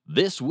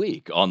This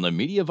week on the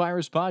Media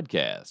Virus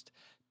Podcast,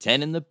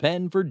 10 in the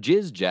pen for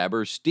jizz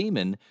jabber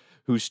Steeman,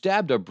 who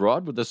stabbed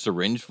abroad with a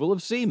syringe full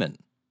of semen.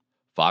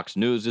 Fox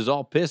News is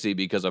all pissy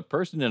because a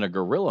person in a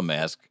gorilla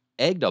mask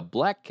egged a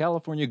black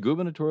California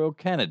gubernatorial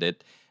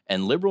candidate,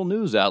 and liberal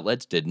news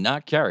outlets did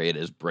not carry it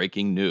as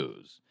breaking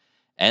news.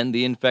 And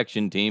the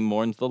infection team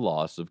mourns the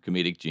loss of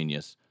comedic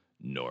genius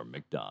Norm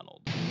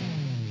Macdonald.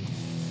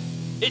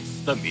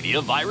 It's the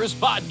Media Virus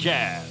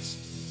Podcast.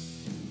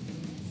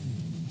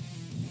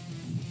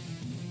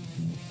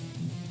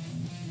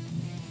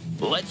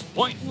 Let's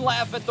point and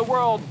laugh at the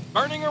world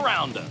burning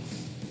around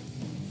us.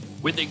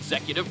 With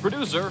executive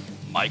producer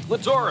Mike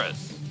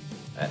Latoris.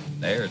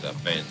 There's a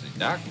fancy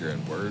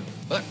doctoring word,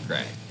 butt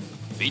crack.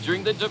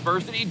 Featuring the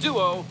diversity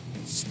duo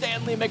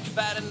Stanley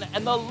McFadden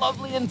and the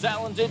lovely and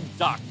talented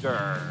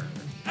Doctor.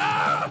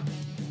 Shut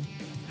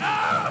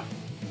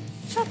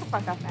the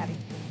fuck up, Maddie.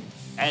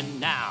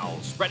 And now,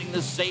 spreading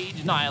the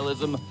sage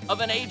nihilism of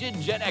an aged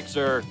Gen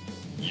Xer,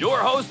 your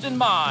host and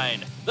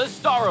mine, the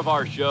star of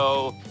our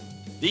show,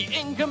 the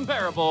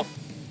incomparable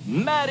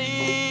Mattie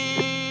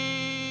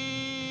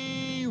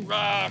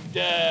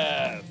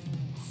Rockdefs.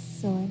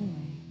 So anyway.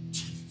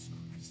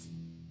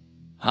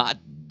 Hot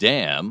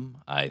damn,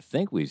 I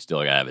think we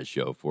still have a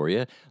show for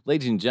you.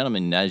 Ladies and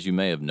gentlemen, as you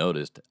may have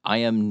noticed, I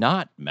am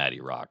not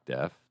Mattie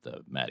Rockdef,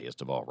 the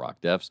Mattiest of all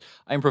Rockdefs.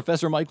 I am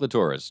Professor Mike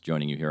Latoris,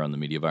 joining you here on the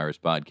Media Virus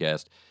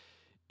Podcast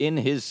in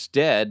his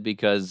stead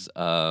because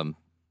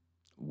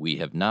we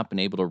have not been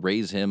able to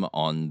raise him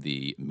on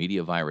the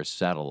Media Virus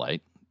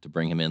satellite to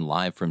bring him in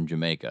live from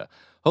Jamaica.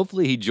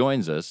 Hopefully he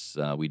joins us.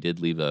 We did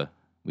leave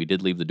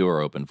the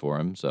door open for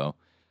him, so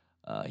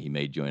he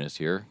may join us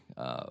here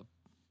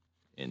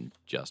in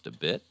just a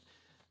bit.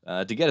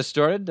 To get us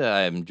started,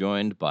 I am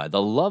joined by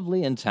the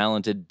lovely and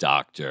talented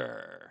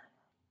Doctor.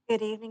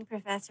 Good evening,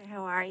 Professor.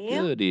 How are you?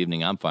 Good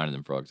evening. I'm finer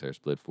than Frog's Hair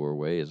Split 4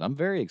 ways. I'm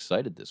very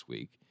excited this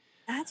week.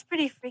 That's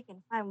pretty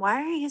freaking fun.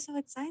 Why are you so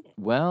excited?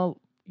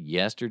 Well,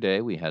 yesterday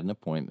we had an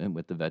appointment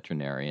with the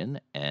veterinarian,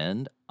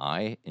 and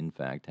I, in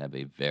fact, have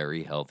a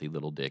very healthy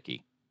little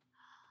dickie.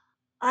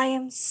 I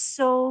am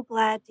so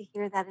glad to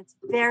hear that. It's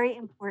very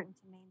important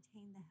to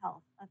maintain the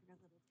health of your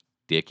little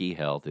Dickie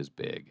health is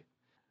big.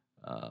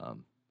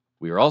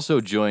 We are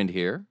also joined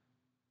here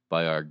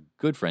by our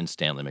good friend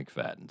Stanley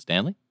McFadden.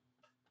 Stanley?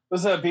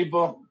 What's up,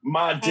 people?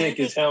 My dick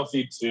is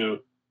healthy, too.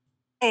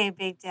 Hey,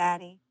 Big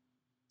Daddy.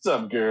 What's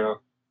up,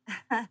 girl?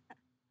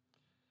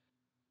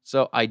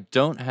 So I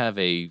don't have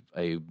a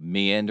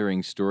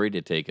meandering story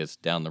to take us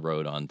down the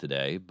road on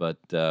today, but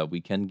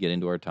we can get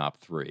into our top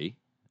three.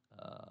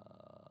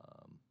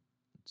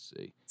 Let's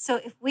see. So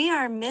if we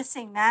are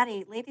missing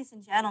Maddie, ladies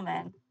and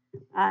gentlemen,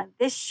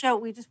 this show,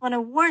 we just want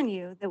to warn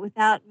you that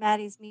without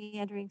Maddie's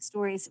meandering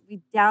stories,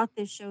 we doubt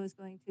this show is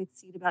going to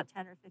exceed about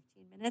 10 or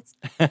 15 minutes.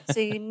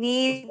 So you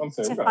need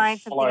to find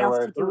something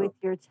else to do with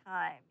your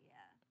time.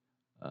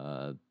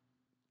 Yeah.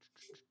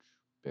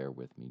 Bear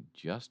with me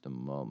just a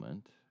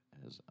moment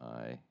as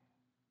I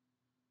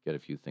get a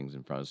few things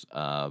in front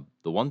of us.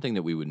 The one thing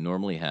that we would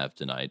normally have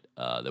tonight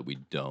that we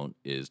don't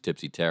is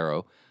Tipsy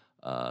Tarot.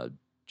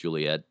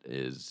 Juliet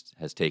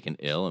has taken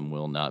ill and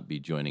will not be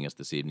joining us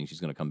this evening. She's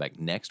going to come back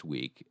next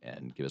week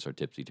and give us our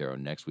Tipsy Tarot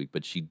next week.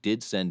 But she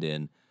did send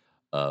in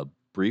a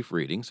brief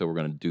reading, so we're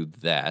going to do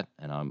that.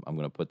 And I'm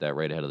going to put that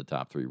right ahead of the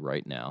top three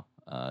right now,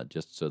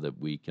 just so that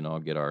we can all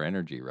get our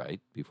energy right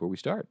before we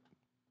start.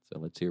 So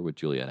let's hear what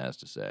Juliet has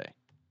to say.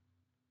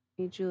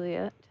 Hey,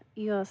 Juliet,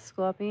 your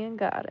Scorpion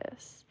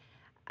goddess.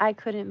 I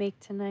couldn't make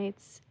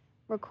tonight's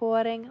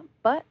recording,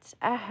 but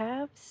I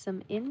have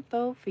some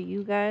info for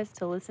you guys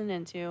to listen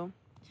into.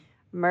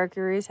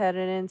 Mercury's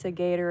headed into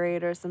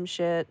Gatorade or some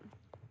shit.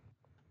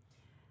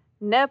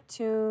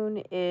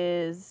 Neptune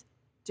is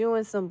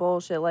doing some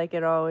bullshit like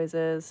it always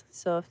is.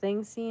 So if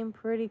things seem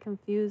pretty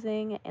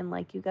confusing and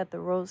like you got the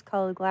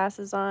rose-colored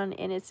glasses on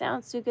and it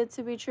sounds too good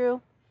to be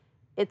true,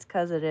 it's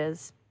 'cause it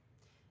is.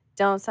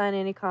 Don't sign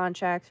any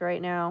contracts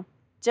right now.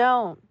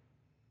 Don't,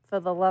 for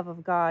the love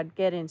of God,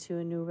 get into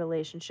a new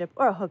relationship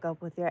or hook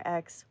up with your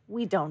ex.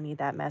 We don't need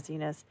that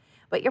messiness.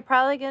 But you're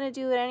probably going to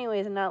do it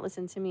anyways and not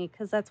listen to me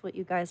because that's what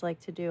you guys like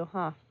to do,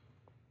 huh?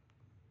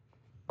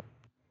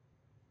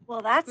 Well,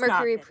 that's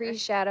Mercury not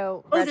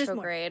pre-shadow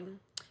retrograde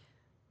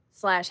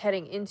 /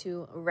 heading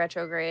into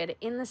retrograde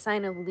in the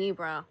sign of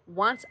Libra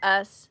wants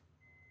us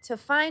to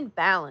find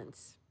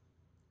balance.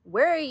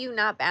 Where are you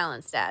not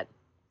balanced at?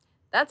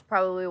 That's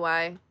probably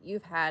why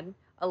you've had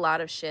a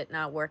lot of shit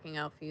not working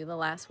out for you the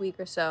last week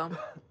or so.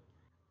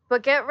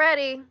 But get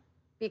ready,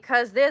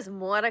 because there's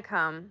more to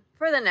come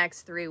for the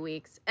next 3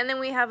 weeks, and then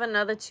we have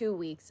another 2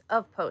 weeks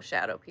of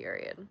post-shadow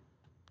period.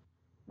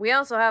 We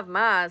also have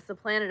Mars, the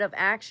planet of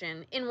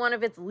action, in one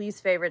of its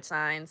least favorite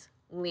signs,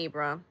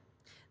 Libra.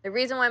 The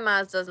reason why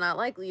Mars does not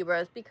like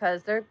Libra is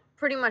because they're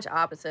pretty much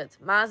opposites.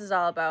 Mars is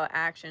all about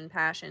action,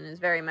 passion, is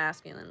very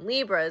masculine.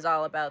 Libra is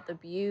all about the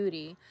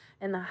beauty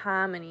and the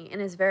harmony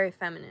and is very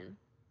feminine.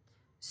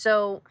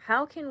 So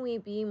how can we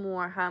be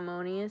more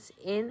harmonious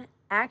in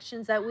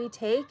actions that we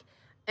take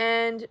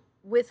and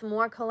with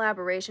more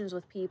collaborations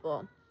with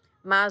people?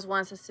 Maz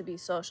wants us to be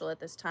social at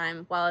this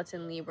time while it's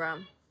in Libra.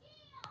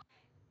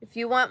 If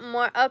you want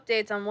more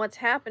updates on what's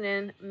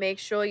happening, make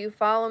sure you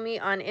follow me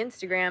on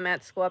Instagram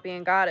at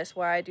Scorpion Goddess,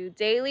 where I do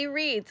daily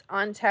reads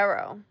on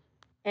tarot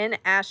and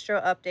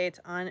astro updates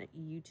on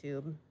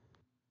YouTube.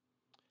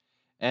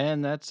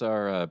 And that's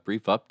our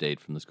brief update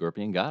from the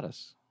Scorpion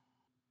Goddess.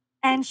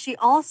 And she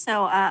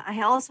also,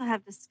 I also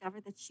have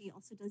discovered that she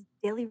also does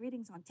daily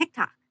readings on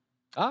TikTok.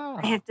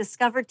 I have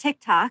discovered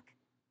TikTok,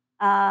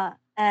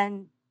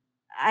 and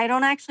I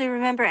don't actually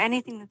remember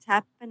anything that's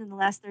happened in the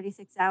last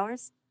 36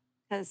 hours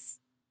because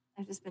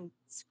I've just been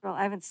scrolling.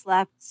 I haven't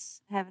slept.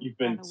 You've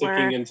been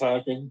ticking and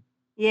talking.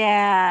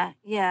 Yeah.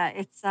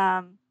 It's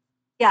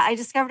I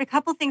discovered a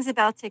couple things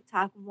about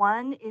TikTok.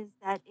 One is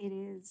that it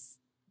is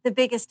the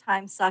biggest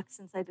time suck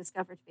since I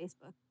discovered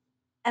Facebook,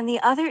 and the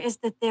other is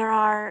that there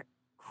are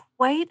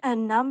quite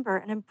an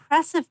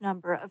impressive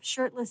number of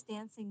shirtless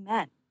dancing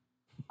men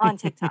on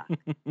TikTok.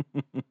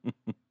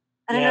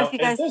 I don't know if you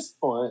guys. At this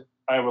point,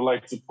 I would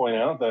like to point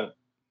out that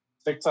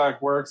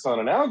TikTok works on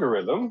an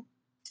algorithm,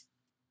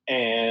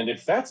 and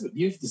if that's what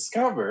you've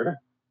discovered,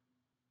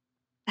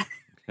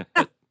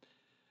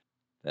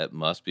 that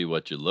must be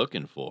what you're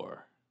looking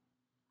for.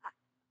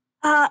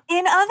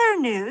 In other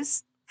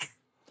news.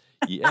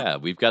 Yeah,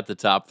 we've got the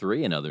top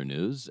 3 in other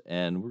news,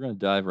 and we're going to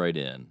dive right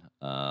in.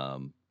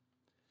 Let's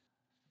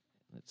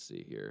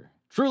see here.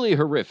 Truly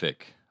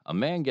horrific. A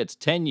man gets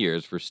 10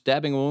 years for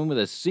stabbing a woman with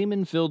a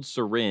semen-filled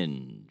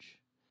syringe.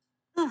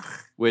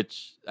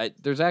 Which,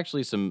 there's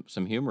actually some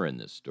humor in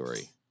this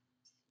story.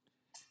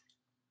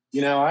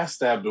 I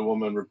stabbed a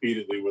woman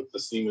repeatedly with the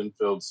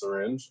semen-filled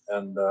syringe,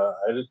 and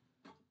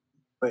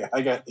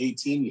I got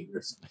 18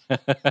 years.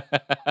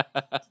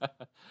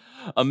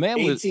 A man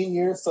 18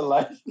 years to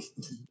life.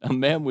 A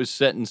man was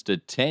sentenced to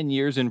 10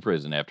 years in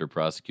prison after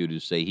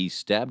prosecutors say he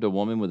stabbed a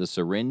woman with a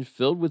syringe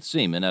filled with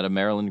semen at a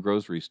Maryland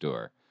grocery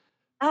store.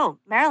 Oh,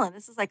 Maryland.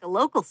 This is like a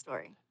local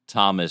story.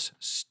 Thomas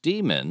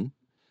Steeman,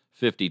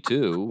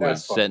 52,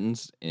 was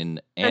sentenced in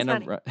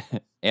Anne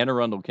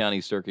Arundel County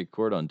Circuit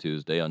Court on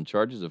Tuesday on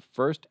charges of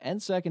first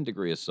and second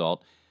degree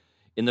assault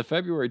in the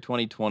February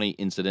 2020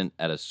 incident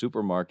at a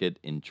supermarket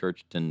in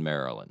Churchton,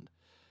 Maryland.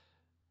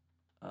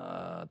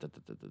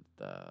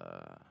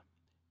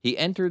 He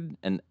entered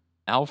an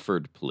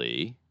Alford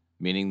plea,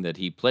 meaning that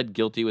he pled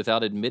guilty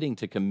without admitting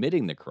to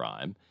committing the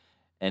crime,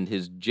 and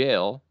his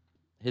jail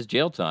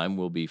time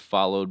will be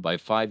followed by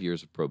 5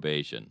 years of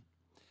probation.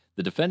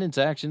 The defendant's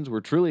actions were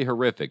truly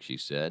horrific, she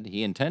said.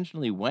 He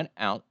intentionally went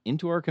out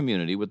into our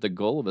community with the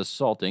goal of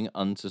assaulting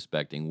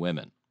unsuspecting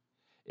women.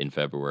 In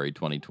February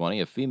 2020,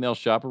 a female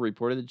shopper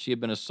reported that she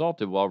had been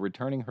assaulted while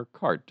returning her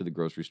cart to the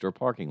grocery store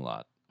parking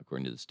lot.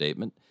 According to the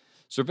statement,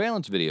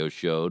 surveillance video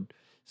showed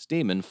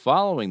Steeman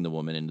following the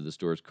woman into the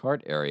store's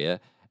cart area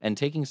and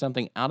taking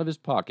something out of his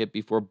pocket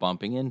before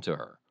bumping into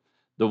her.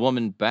 The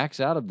woman backs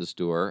out of the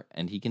store,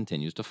 and he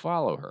continues to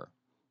follow her.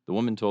 The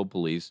woman told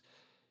police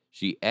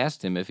she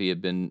asked him if she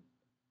had been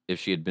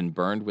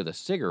burned with a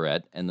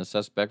cigarette, and the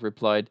suspect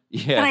replied,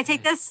 "Yeah." Can I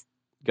take this?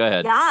 Go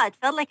ahead. Yeah, it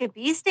felt like a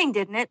bee sting,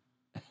 didn't it?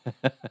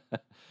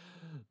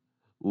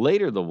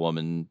 Later, the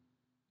woman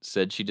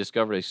said she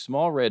discovered a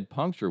small red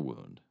puncture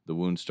wound. The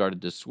wound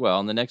started to swell,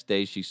 and the next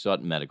day she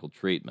sought medical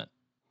treatment.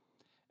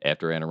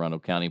 After Anne Arundel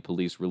County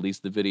Police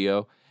released the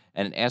video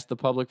and asked the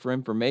public for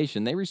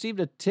information, they received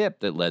a tip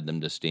that led them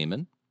to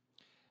Steeman.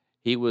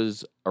 He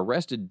was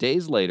arrested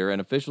days later,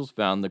 and officials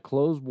found the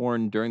clothes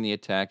worn during the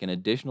attack and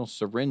additional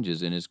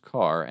syringes in his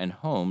car and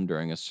home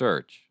during a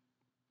search.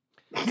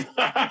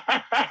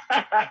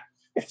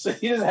 So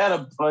he just had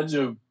a bunch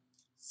of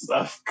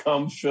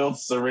cum-filled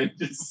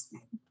syringes.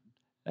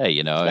 Hey,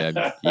 you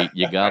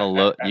gotta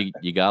load.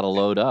 You gotta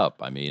load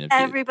up. I mean,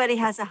 everybody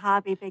has a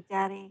hobby, Big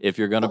Daddy. If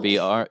you're gonna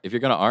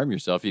arm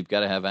yourself, you've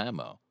got to have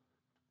ammo.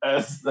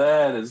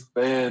 That is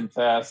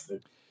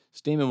fantastic.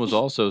 Steeman was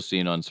also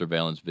seen on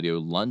surveillance video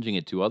lunging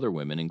at 2 other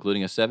women,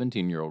 including a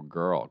 17-year-old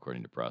girl,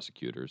 according to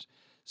prosecutors.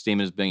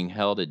 Steeman is being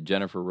held at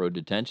Jennifer Road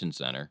Detention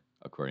Center,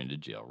 according to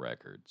jail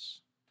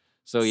records.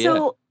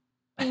 So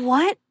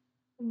what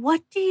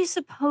do you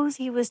suppose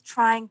he was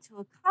trying to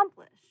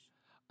accomplish?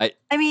 I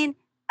mean,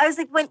 I was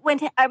like,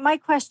 my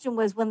question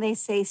was when they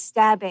say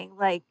stabbing,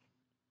 like,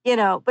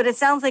 but it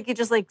sounds like he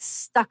just like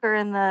stuck her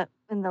in the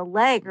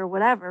leg or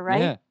whatever, right?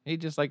 Yeah, he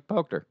just like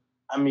poked her.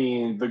 I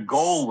mean, the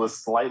goal was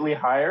slightly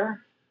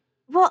higher.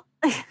 Well,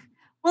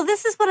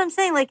 this is what I'm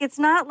saying. Like, it's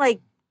not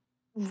like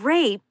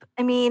rape.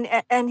 I mean,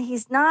 and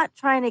he's not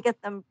trying to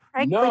get them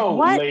pregnant. No,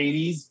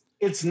 ladies,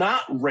 it's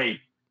not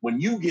rape. When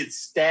you get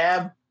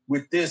stabbed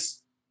with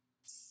this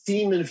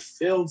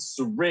semen-filled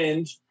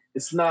syringe,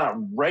 it's not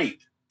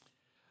rape.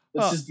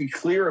 Let's just be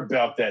clear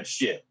about that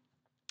shit.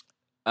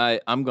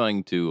 I'm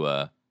going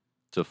to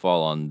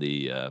fall on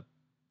the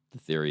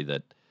theory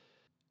that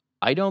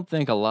I don't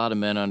think a lot of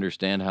men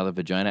understand how the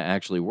vagina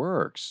actually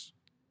works.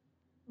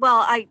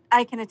 Well,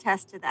 I can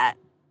attest to that.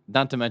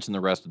 Not to mention the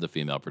rest of the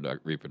female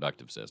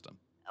reproductive system.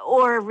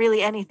 Or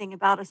really anything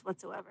about us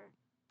whatsoever.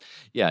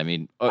 Yeah, I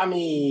mean,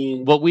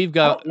 what we've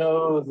got. I don't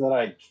know that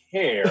I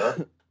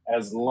care,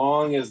 as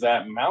long as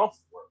that mouth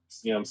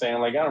works. You know what I'm saying?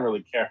 Like, I don't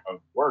really care how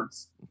it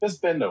works.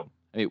 Just bend over.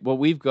 I mean, what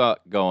we've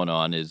got going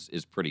on is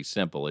pretty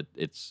simple.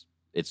 It's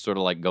sort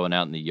of like going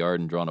out in the yard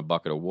and drawing a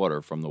bucket of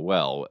water from the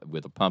well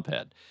with a pump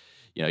head.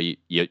 You know,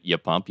 you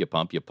pump, you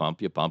pump, you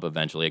pump, you pump.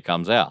 Eventually, it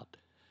comes out.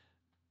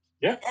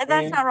 Yeah,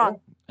 That's not wrong.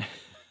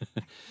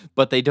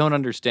 But they don't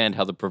understand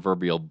how the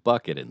proverbial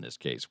bucket in this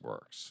case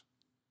works.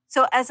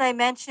 So, as I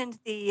mentioned,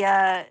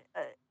 the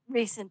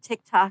recent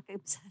TikTok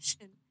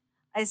obsession,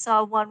 I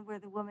saw one where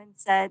the woman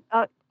said,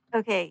 "Oh,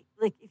 okay,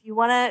 like if you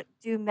want to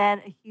do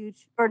men a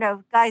huge, or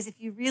no, guys, if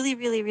you really,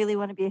 really, really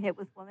want to be a hit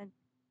with women,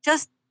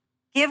 just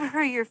give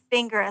her your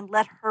finger and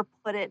let her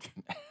put it,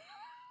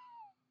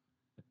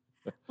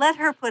 let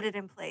her put it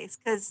in place,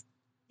 because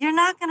you're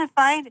not gonna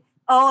find it."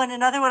 Oh, and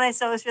another one I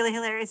saw was really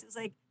hilarious. It was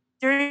like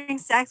during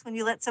sex when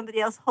you let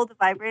somebody else hold the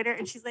vibrator,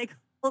 and she's like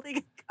holding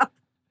a cup.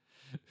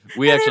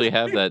 We And actually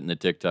it's- have that in the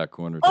TikTok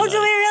corner Oh, tonight.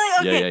 do we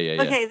really? Yeah, Okay,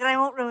 yeah. okay, then I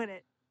won't ruin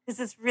it because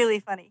it's really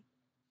funny.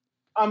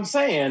 I'm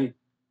saying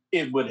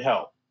it would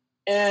help,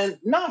 and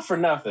not for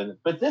nothing,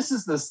 but this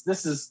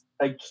is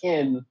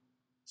akin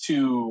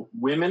to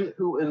women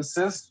who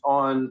insist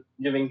on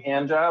giving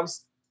hand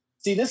jobs.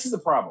 See, this is the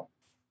problem,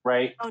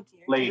 right? Oh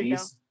dear, here we go.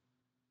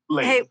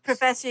 Ladies. Hey,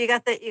 Professor, you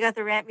got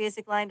the rant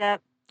music lined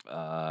up.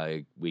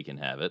 We can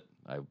have it.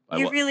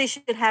 You really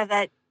should have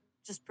that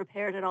just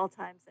prepared at all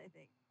times, I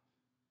think.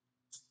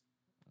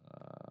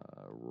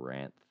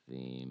 Rant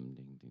theme.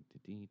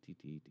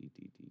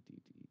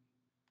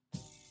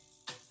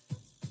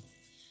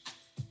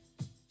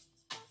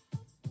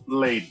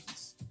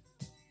 Ladies,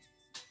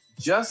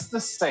 just the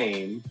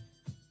same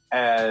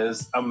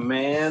as a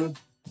man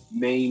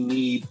may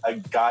need a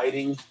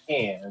guiding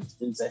hand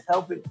into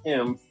helping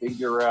him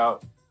figure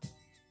out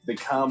the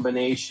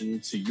combination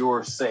to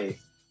your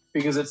safe,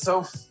 because it's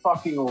so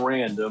fucking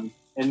random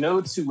and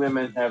no two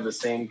women have the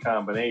same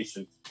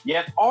combination,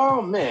 yet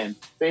all men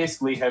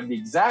basically have the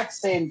exact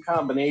same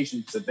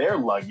combination to their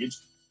luggage,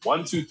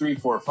 1 2 3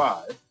 4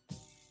 5.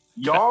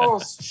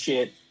 Y'all's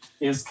shit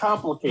is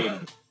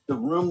complicated. The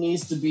room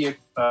needs to be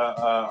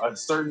a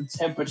certain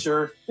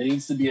temperature. There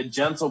needs to be a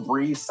gentle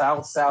breeze,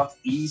 south,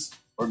 southeast,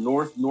 or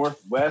north,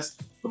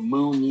 northwest. The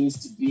moon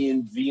needs to be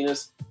in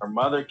Venus. Her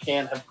mother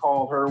can't have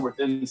called her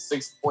within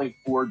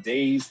 6.4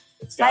 days.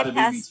 It's got to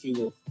be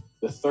between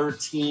the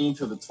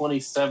 13th or the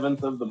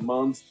 27th of the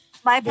month.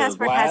 My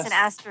passport has an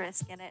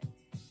asterisk in it.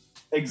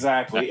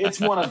 Exactly. It's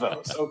one of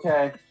those,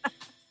 okay?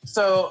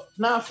 So,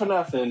 not for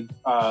nothing,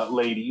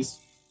 ladies,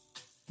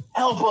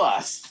 help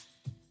us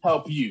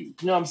help you.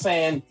 You know what I'm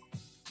saying?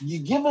 You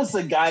give us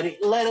a guide,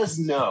 let us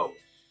know.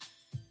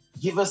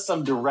 Give us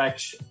some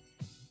direction.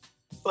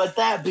 But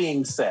that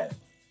being said,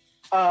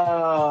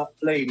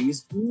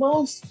 ladies,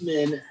 most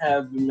men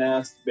have been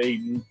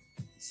masturbating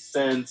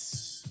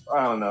since,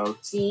 I don't know,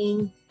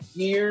 teen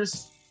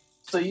years.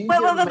 So you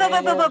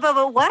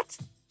what?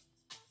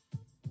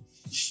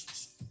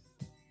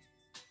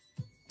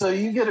 So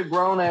you get a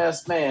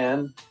grown-ass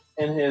man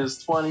in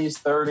his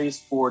 20s,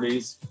 30s,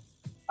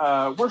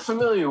 40s. We're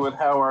familiar with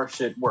how our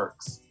shit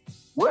works.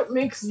 What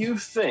makes you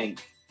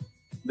think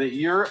that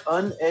your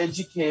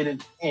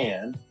uneducated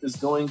hand is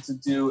going to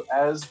do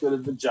as good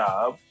of a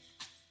job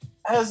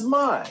as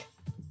mine?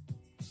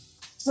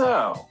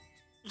 So,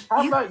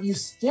 how about you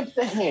skip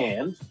the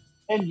hand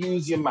and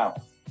use your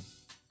mouth?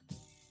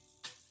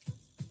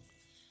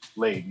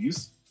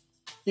 Ladies,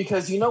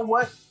 because you know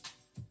what?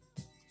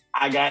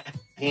 I got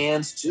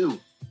hands too.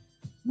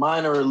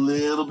 Mine are a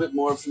little bit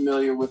more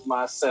familiar with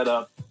my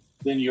setup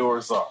than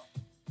yours are.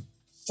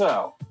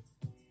 So,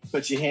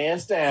 put your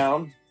hands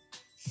down.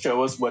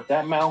 Show us what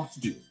that mouth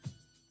do.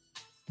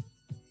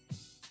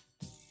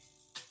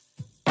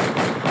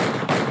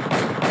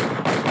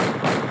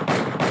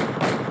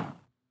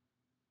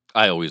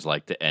 I always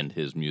like to end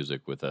his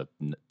music with a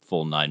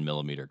full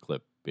 9mm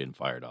clip being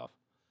fired off.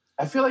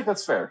 I feel like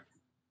that's fair.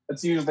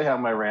 That's usually how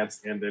my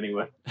rants end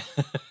anyway.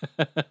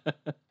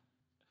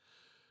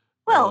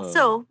 Well,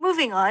 so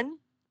moving on.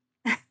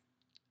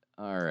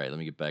 All right, let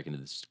me get back into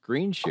the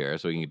screen share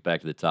so we can get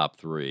back to the top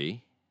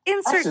three.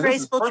 Insert Actually,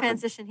 graceful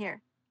transition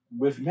here.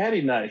 With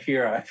Maddie not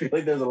here, I feel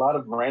like there's a lot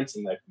of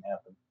ranting that can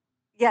happen.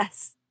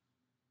 Yes.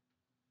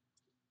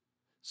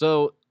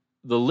 So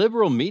the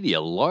liberal media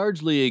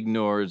largely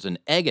ignores an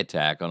egg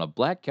attack on a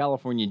black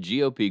California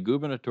GOP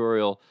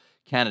gubernatorial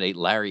candidate,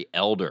 Larry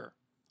Elder.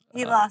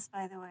 He lost,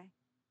 by the way.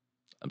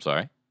 I'm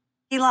sorry?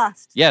 He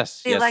lost.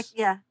 Yes.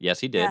 Yeah. Yes,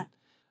 he did.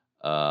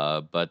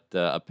 Yeah. But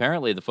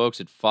apparently the folks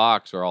at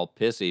Fox are all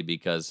pissy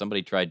because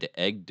somebody tried to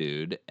egg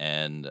dude,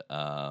 and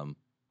the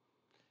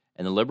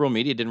liberal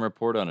media didn't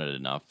report on it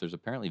enough. There's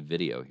apparently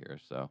video here,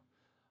 so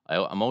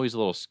I'm always a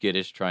little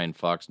skittish trying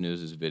Fox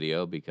News'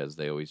 video because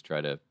they always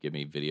try to give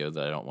me video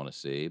that I don't want to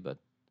see, but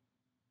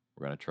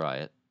we're going to try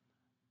it.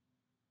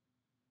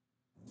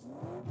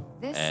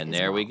 And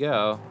there we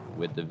go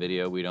with the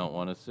video we don't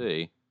want to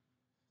see.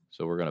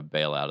 So we're going to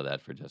bail out of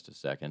that for just a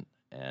second,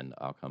 and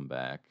I'll come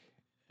back,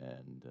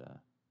 and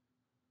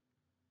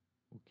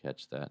we'll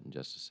catch that in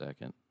just a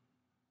second.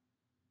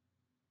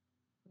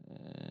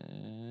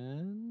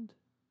 And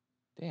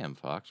Damn,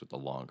 Fox with the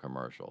long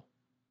commercial.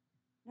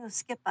 No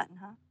skip button,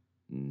 huh?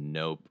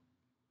 Nope.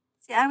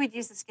 See, I would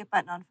use the skip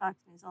button on Fox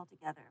News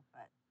altogether,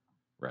 but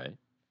Right.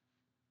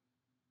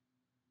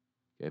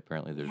 Okay,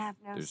 apparently we have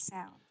no there's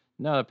sound.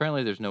 no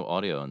apparently there's no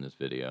audio in this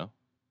video.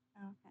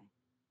 Okay.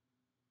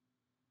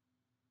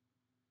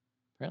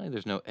 Apparently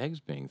there's no eggs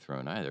being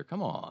thrown either.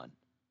 Come on.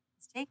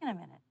 It's taking a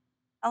minute.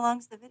 How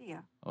long's the video?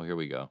 Oh, here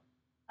we go.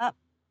 Up.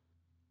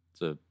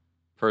 It's a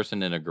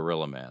person in a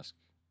gorilla mask.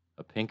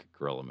 A pink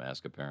gorilla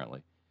mask,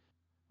 apparently.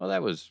 Well,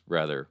 that was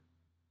rather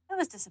That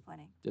was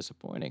disappointing.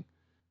 disappointing.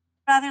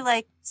 Rather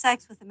like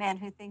sex with a man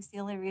who thinks the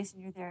only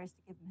reason you're there is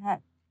to give him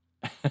head.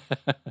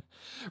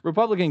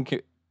 Republican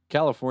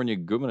California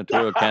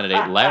gubernatorial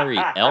candidate Larry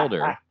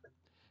Elder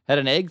had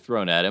an egg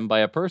thrown at him by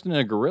a person in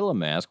a gorilla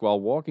mask while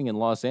walking in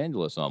Los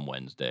Angeles on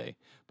Wednesday,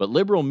 but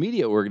liberal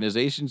media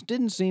organizations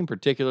didn't seem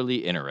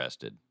particularly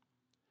interested.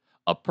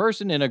 A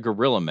person in a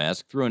gorilla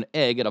mask threw an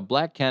egg at a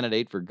black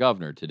candidate for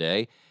governor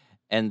today,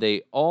 and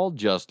they all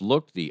just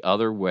looked the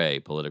other way,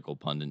 political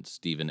pundit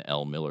Stephen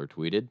L. Miller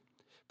tweeted.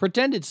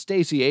 Pretend it's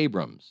Stacey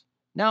Abrams.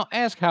 Now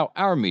ask how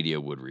our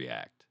media would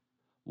react.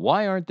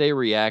 Why aren't they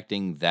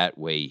reacting that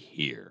way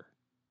here?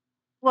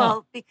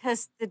 Well,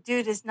 because the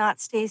dude is not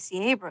Stacey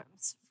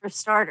Abrams, for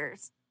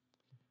starters.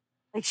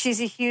 Like,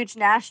 she's a huge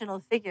national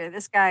figure.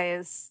 This guy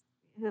is,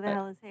 who the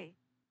hell is he?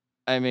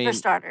 I mean, For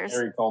starters.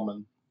 Harry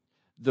Coleman.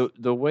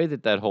 the way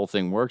that whole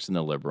thing works in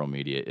the liberal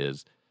media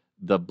is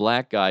the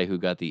black guy who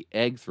got the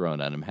egg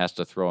thrown at him has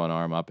to throw an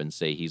arm up and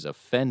say he's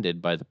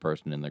offended by the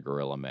person in the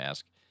gorilla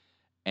mask,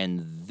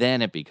 and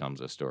then it becomes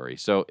a story.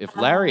 So if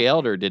Larry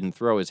Elder didn't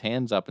throw his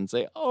hands up and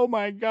say, "Oh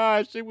my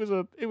gosh, it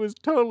was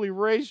totally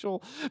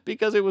racial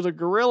because it was a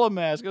gorilla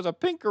mask, it was a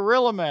pink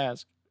gorilla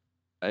mask,"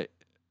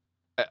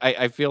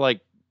 I feel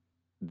like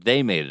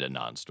they made it a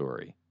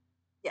non-story.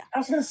 Yeah, I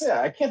was gonna say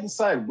I can't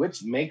decide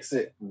which makes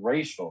it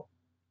racial,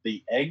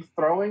 the egg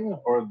throwing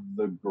or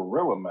the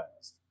gorilla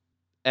mask.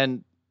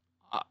 And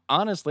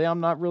honestly, I'm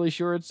not really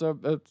sure it's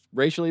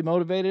racially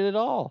motivated at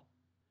all.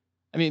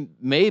 I mean,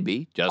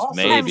 maybe, just Also,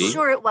 maybe. I'm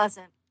sure it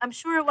wasn't.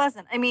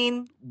 I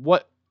mean,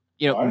 What,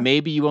 What?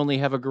 maybe you only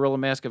have a gorilla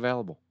mask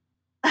available.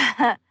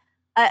 I'm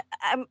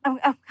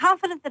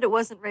confident that it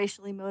wasn't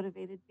racially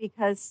motivated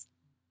because,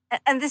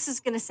 and this is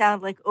going to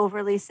sound like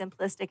overly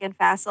simplistic and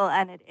facile,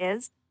 and it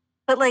is,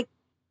 but like,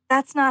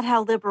 that's not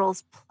how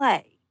liberals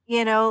play.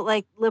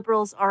 Like,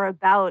 liberals are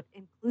about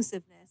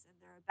inclusiveness and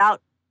they're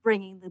about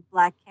bringing the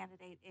black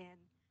candidate in.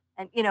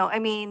 And, I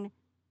mean,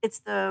 it's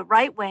the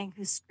right wing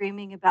who's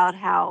screaming about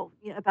how,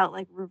 about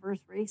like reverse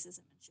racism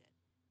and shit.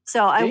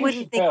 So I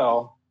wouldn't think.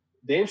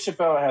 Dave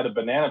Chappelle had a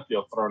banana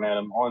peel thrown at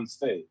him on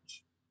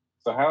stage.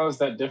 So how is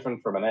that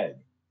different from an egg?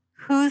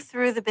 Who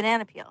threw the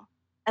banana peel?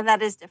 And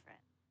that is different.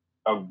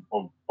 A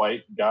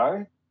white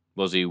guy?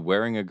 Was he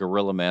wearing a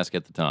gorilla mask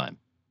at the time?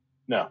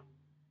 No.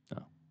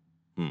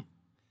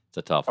 It's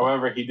a tough one.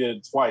 However, he did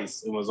it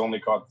twice and was only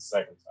caught the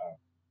second time.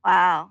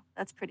 Wow,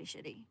 that's pretty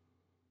shitty.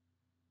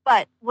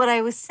 But what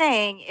I was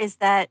saying is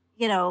that,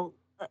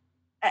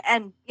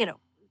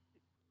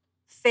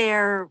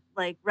 fair,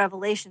 like,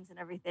 revelations and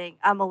everything,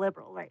 I'm a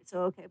liberal, right?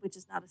 So, okay, which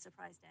is not a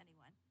surprise to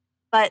anyone.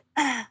 But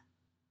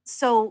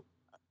so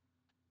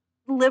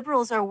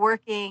liberals are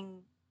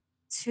working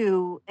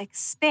to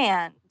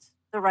expand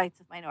the rights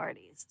of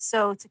minorities.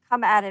 So to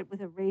come at it with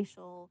a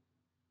racial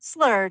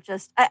slur,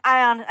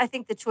 I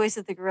think the choice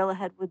of the gorilla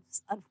head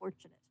was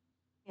unfortunate,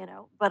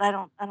 but I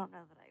don't know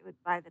that I would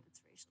buy that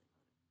it's racially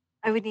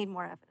motivated. I would need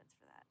more evidence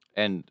for that.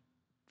 And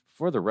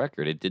for the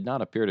record, it did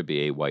not appear to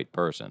be a white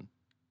person.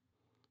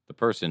 The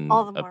person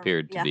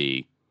appeared to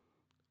be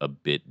a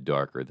bit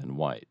darker than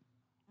white.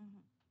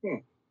 Mm-hmm.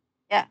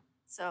 Yeah.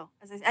 So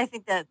I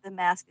think that the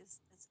mask is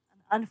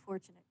an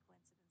unfortunate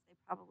coincidence. They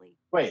probably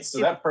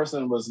so that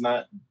person was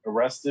not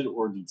arrested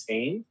or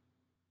detained?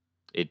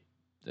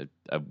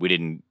 We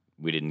didn't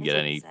get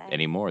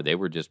any more. They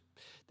were just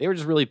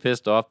really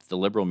pissed off that the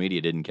liberal media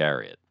didn't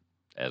carry it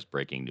as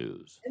breaking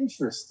news.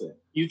 Interesting.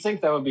 You'd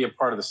think that would be a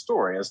part of the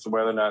story as to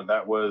whether or not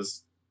that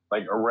was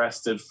like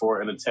arrested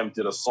for an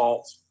attempted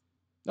assault.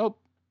 Nope.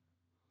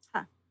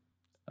 Huh.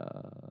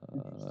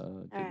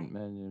 Didn't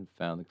mention,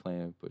 found the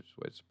claim of Bush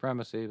white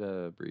supremacy,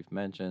 the brief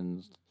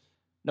mentions.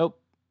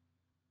 Nope.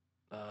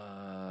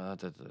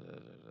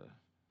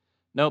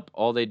 Nope.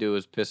 All they do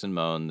is piss and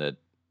moan that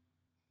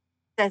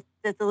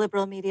the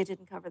liberal media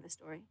didn't cover the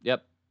story.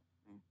 Yep.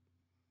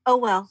 Oh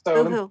well.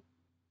 So,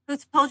 Who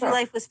told you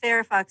life was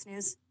fair, Fox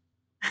News?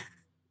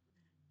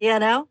 You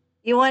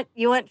want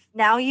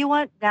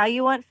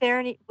fair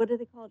and what do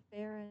they call it?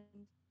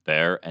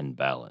 Fair and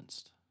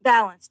balanced.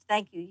 Balanced.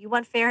 Thank you. You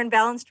want fair and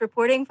balanced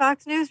reporting,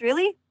 Fox News?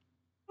 Really?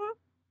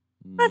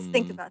 Let's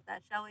think about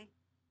that, shall we?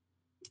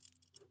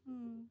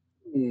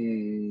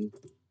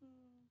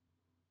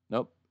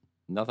 Nope.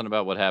 Nothing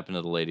about what happened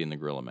to the lady in the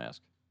gorilla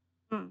mask.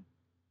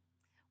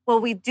 Well,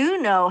 we do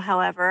know,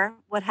 however,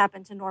 what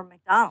happened to Norm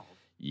Macdonald.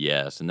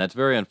 Yes, and that's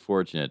very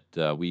unfortunate.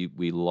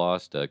 We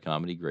lost a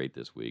comedy great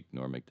this week,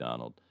 Norm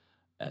Macdonald.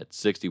 At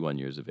 61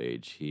 years of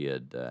age, he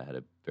had had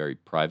a very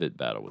private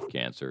battle with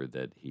cancer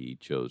that he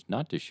chose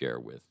not to share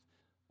with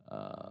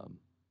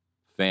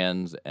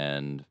fans,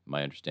 and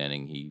my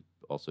understanding, he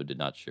also did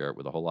not share it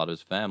with a whole lot of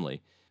his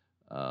family.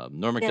 Norm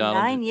Yeah,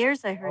 Macdonald, 9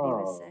 years I heard he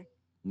was sick.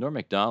 Norm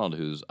Macdonald,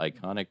 whose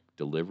iconic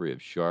delivery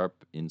of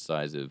sharp,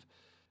 incisive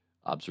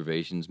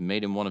observations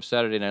made him one of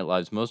Saturday Night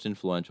Live's most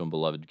influential and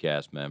beloved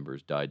cast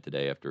members, died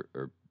today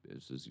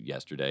this was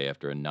yesterday,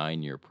 after a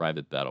 9-year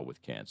private battle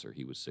with cancer.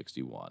 He was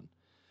 61.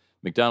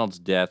 McDonald's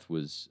death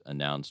was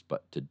announced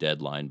to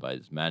Deadline by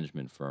his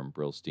management firm,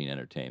 Brillstein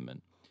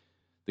Entertainment.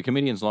 The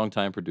comedian's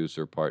longtime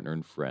producer, partner,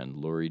 and friend,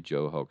 Laurie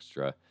Jo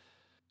Hoekstra,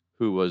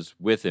 who was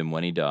with him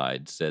when he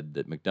died, said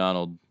that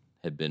McDonald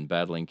had been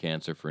battling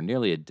cancer for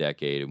nearly a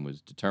decade and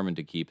was determined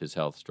to keep his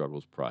health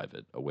struggles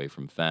private, away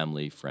from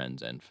family,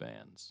 friends, and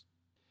fans.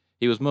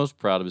 He was most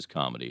proud of his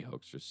comedy,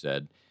 Hoekstra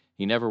said.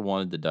 He never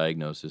wanted the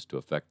diagnosis to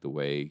affect the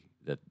way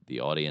that the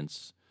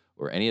audience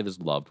or any of his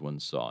loved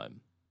ones saw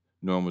him.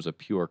 Norm was a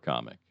pure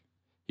comic.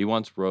 He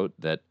once wrote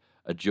that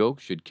a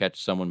joke should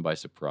catch someone by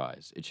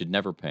surprise. It should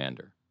never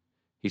pander.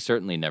 He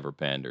certainly never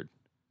pandered.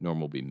 Norm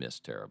will be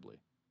missed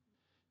terribly.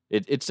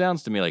 It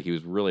sounds to me like he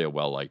was really a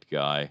well-liked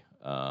guy,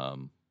 a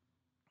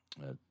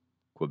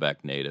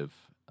Quebec native.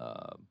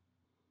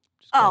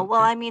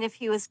 I mean, if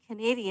he was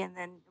Canadian,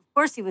 then of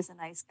course he was a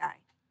nice guy.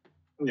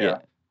 Yeah.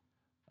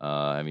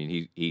 I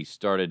mean, he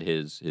started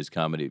his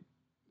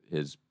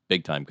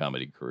big-time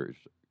comedy career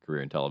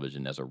in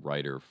television as a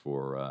writer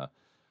for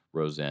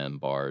Roseanne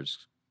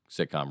Barr's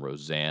sitcom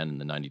Roseanne in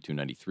the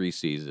 92-93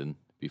 season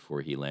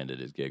before he landed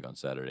his gig on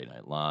Saturday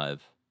Night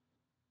Live.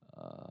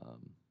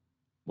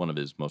 One of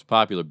his most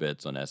popular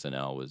bits on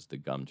SNL was the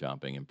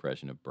gum-chomping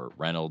impression of Burt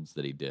Reynolds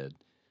that he did,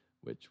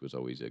 which was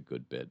always a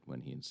good bit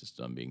when he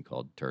insisted on being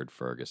called Turd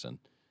Ferguson.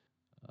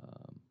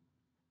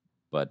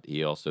 But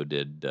he also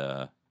did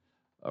a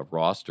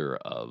roster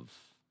of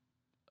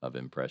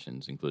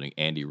impressions, including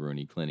Andy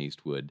Rooney, Clint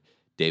Eastwood,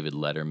 David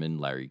Letterman,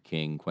 Larry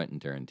King, Quentin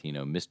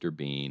Tarantino, Mr.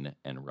 Bean,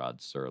 and Rod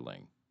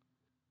Serling.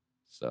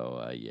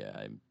 So,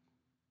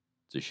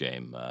 it's a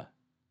shame.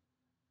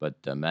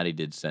 But Matty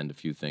did send a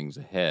few things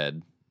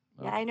ahead.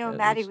 Yeah, I know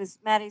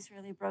Matty's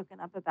really broken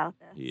up about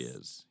this. He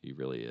is. He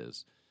really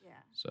is. Yeah.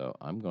 So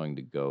I'm going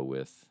to go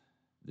with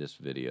this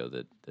video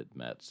that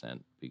Matt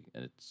sent.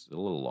 And it's a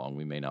little long.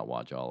 We may not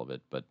watch all of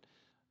it, but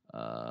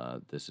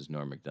this is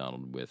Norm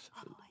Macdonald with...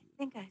 Oh, I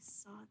think I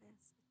saw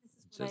this.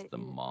 It says the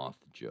moth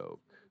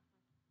joke.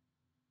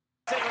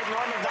 Sitting with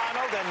Norm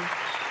Macdonald, and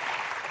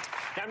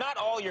now not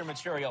all your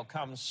material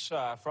comes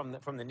from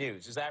the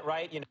news. Is that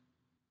right?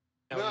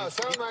 No,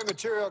 some of my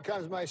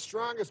my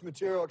strongest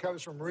material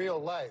comes from real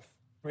life.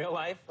 Real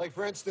life? Like,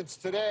 for instance,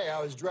 today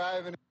I was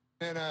driving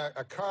in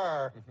a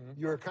car.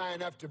 Mm-hmm. You were kind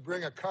enough to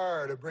bring a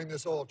car to bring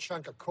this old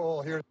chunk of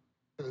coal here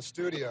to the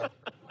studio.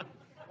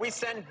 We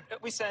send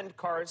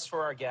cars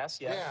for our guests,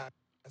 yes. Yeah.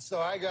 So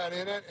I got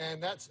in it,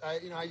 and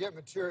I get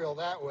material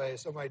that way.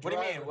 So my driver...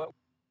 What do you mean?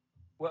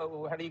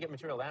 Well, how do you get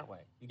material that way?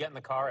 You get in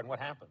the car, and what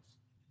happens?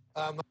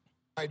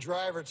 My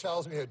driver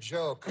tells me a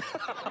joke.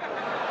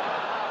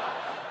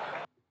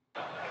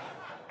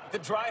 The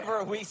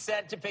driver we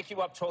sent to pick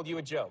you up told you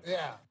a joke?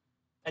 Yeah.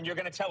 And you're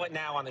going to tell it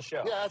now on the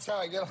show? Yeah, that's how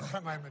I get a lot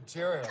of my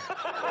material.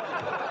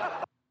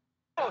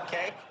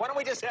 Okay. Why don't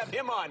we just have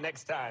him on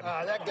next time?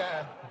 That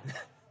guy...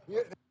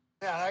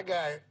 that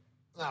guy...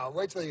 No,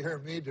 wait till you hear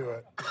me do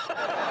it.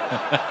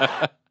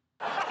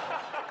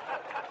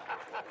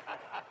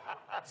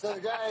 So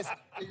the guy,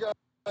 he goes,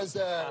 I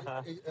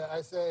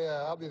say,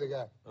 I'll be the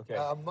guy. Okay.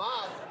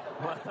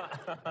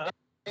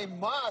 A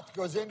moth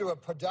goes into a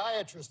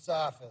podiatrist's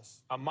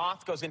office. A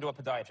moth goes into a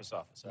podiatrist's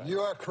office. Right? You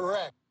are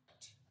correct.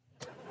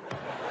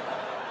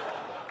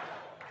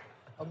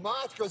 A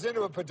moth goes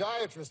into a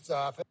podiatrist's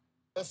office,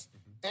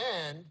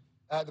 and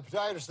the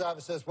podiatrist's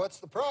office says, "What's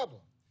the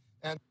problem?"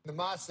 And the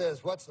moth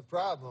says, "What's the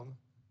problem?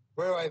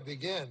 Where do I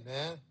begin,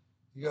 man?"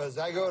 He goes,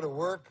 "I go to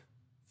work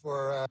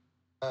for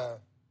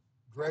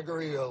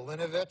Gregory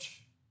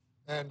Linovich,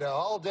 and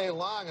all day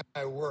long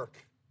I work."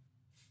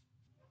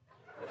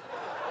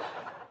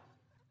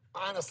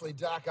 Honestly,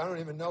 Doc, I don't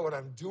even know what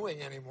I'm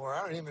doing anymore.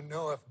 I don't even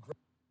know if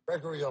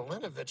Gregory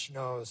Linovich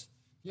knows.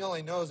 He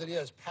only knows that he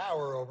has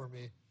power over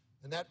me,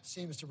 and that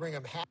seems to bring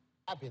him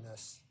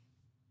happiness.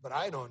 But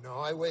I don't know.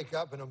 I wake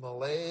up in a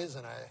malaise,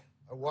 and I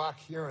walk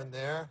here and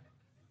there.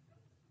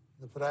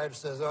 The podiatrist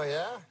says, "Oh,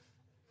 yeah?"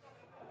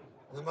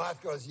 And the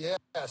moth goes,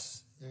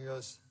 "Yes." And he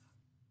goes,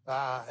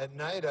 at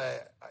night,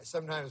 I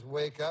sometimes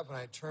wake up, and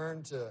I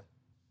turn to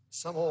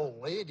some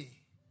old lady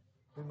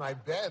in my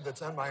bed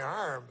that's on my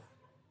arm.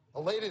 A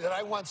lady that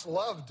I once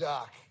loved,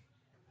 Doc.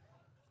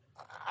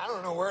 I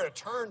don't know where to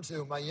turn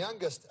to. My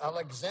youngest,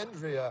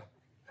 Alexandria.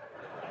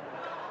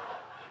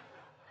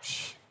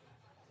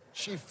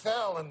 She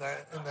fell in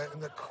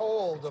the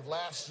cold of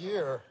last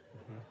year.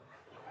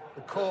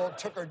 The cold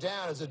took her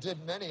down, as it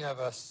did many of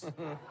us.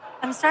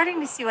 I'm starting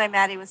to see why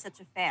Matty was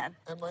such a fan.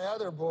 And my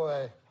other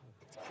boy.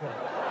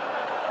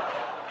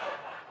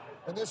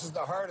 And this is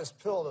the hardest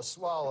pill to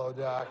swallow,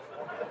 Doc.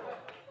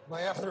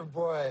 My other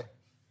boy,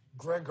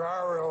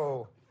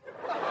 Gregaro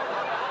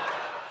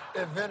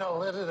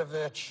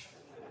Ivanilidovich.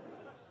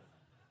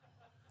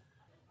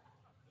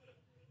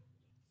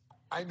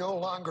 I no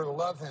longer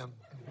love him.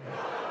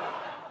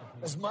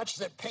 As much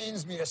as it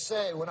pains me to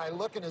say, when I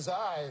look in his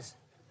eyes,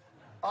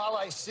 all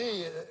I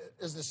see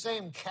is the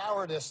same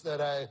cowardice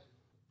that I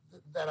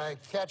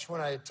catch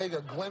when I take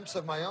a glimpse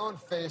of my own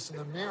face in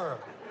the mirror.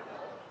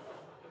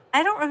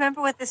 I don't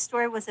remember what this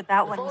story was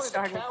about If when we only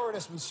started. the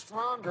cowardice was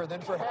stronger,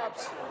 then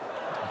perhaps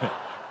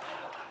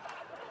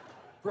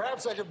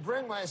I could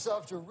bring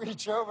myself to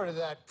reach over to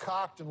that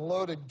cocked and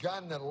loaded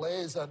gun that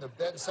lays on the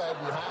bedside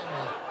behind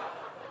me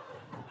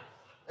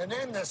and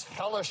end this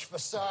hellish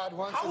facade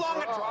once How and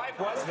long for a all. drive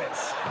was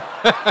this?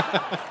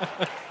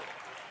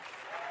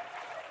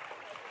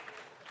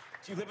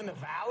 Do you live in the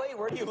valley?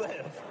 Where do you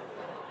live?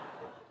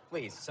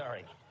 Please,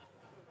 sorry.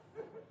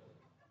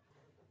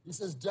 He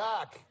says,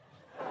 Doc,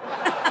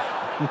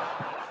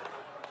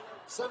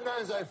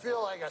 sometimes I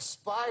feel like a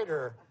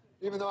spider,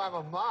 even though I'm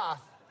a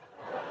moth,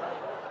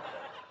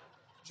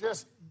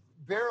 just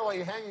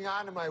barely hanging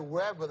on to my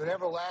web with an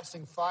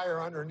everlasting fire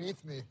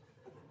underneath me.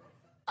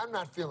 I'm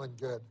not feeling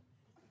good.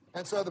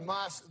 And so the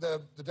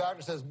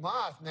doctor says,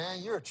 Moth,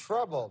 man, you're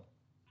troubled.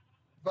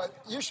 But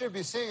you should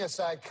be seeing a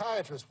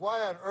psychiatrist.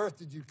 Why on earth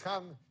did you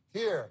come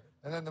here?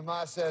 And then the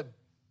moth said,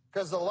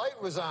 because the light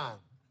was on.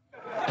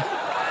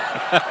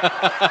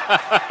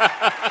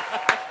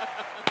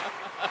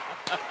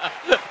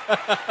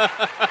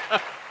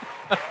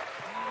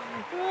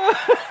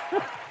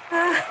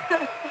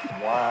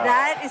 Wow.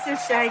 That is a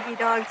Shaggy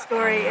Dog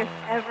story, if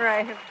ever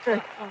I have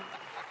heard one.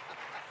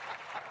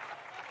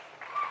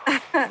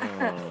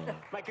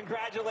 My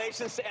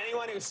congratulations to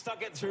anyone who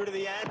stuck it through to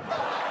the end.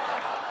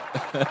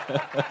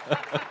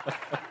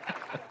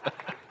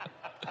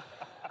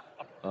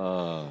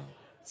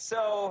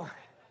 So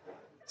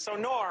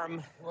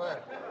Norm,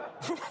 What?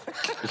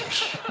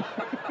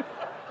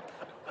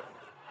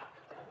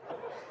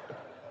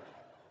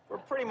 we're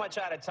pretty much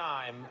out of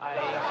time.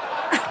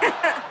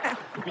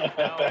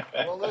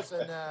 Well,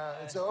 listen,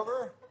 it's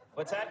over?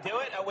 What's that? Do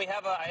it? We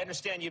have I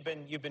understand you've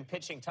been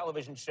pitching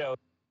television shows.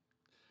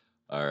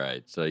 All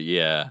right. So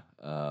yeah,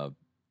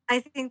 I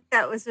think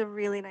that was a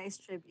really nice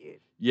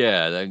tribute.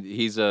 yeah.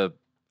 He's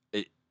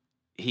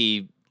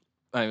he.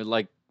 I mean,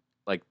 like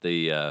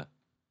the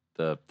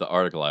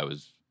article I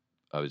was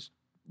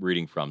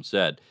reading from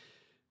said,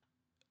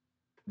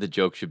 the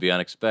joke should be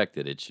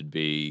unexpected. It should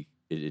be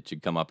it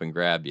should come up and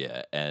grab you,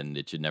 and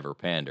it should never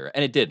pander.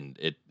 And it didn't.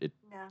 No.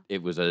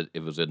 It was a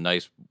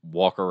nice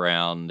walk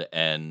around,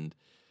 and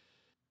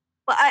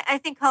Well, I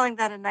think calling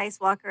that a nice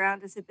walk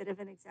around is a bit of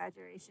an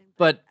exaggeration.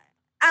 but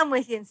I'm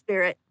with you in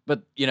spirit.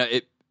 But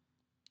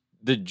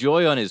the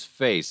joy on his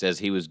face as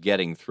he was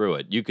getting through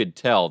it, you could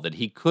tell that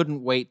he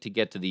couldn't wait to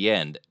get to the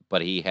end,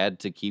 but he had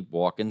to keep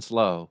walking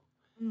slow.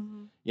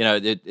 Mm-hmm.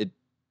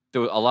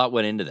 There a lot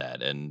went into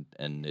that, and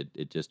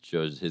it just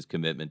shows his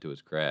commitment to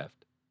his craft.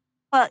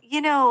 Well,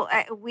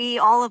 we,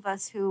 all of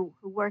us who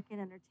work in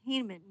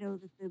entertainment, know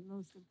that the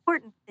most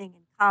important thing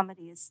in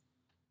comedy is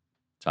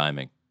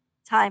Timing.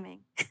 timing.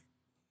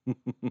 That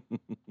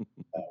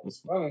was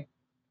funny.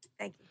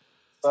 Thank you.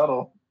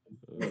 Subtle.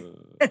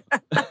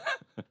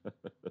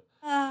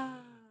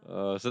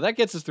 So that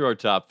gets us through our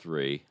top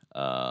three.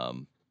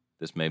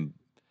 This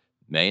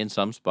may in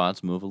some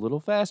spots move a little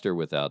faster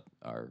without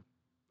our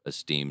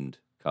esteemed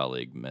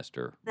colleague,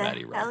 Mr.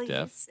 Matty The hell you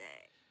Rockdefs. say?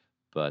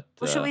 But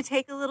Well, should we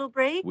take a little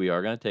break? we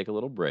are going to take a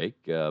little break.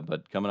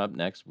 But coming up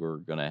next, we're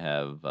going to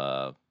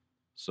have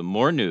some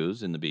more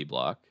news in the B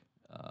block.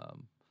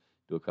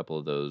 Do a couple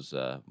of those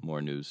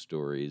more news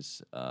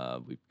stories.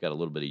 We've got a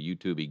little bit of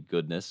YouTube-y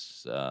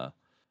goodness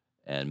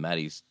and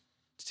Matty's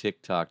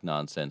TikTok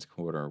nonsense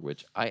corner,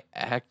 which I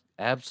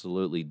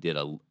absolutely did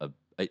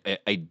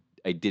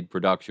I did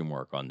production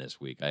work on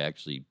this week. I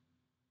actually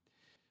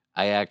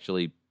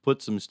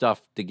put some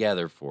stuff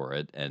together for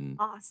it, and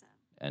Awesome.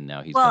 and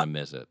now he's going to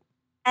miss it.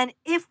 And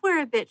if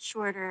we're a bit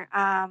shorter,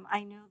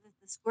 I know that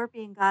the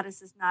Scorpion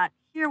Goddess is not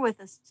here with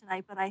us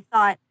tonight, but I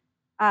thought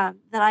that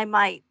I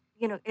might,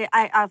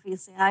 I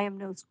am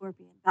no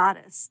Scorpion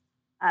Goddess.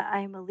 I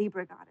am a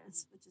Libra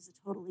Goddess, which is a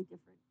totally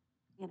different,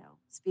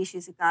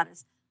 species of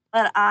goddess.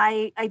 But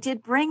I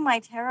did bring my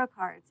tarot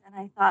cards, and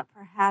I thought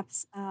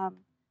perhaps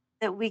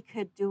that we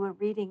could do a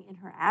reading in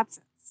her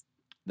absence.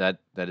 That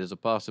is a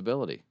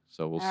possibility.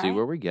 So we'll All see right.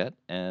 where we get,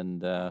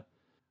 and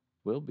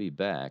we'll be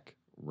back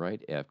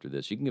right after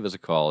this. You can give us a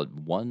call at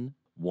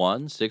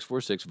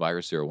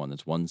 1-646-VIRUS-01.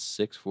 That's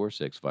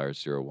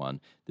 1-646-VIRUS-01.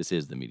 This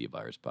is the Media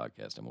Virus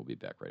Podcast, and we'll be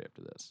back right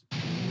after this.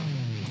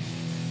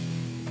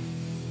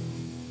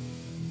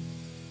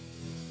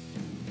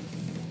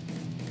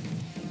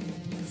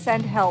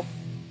 Send help.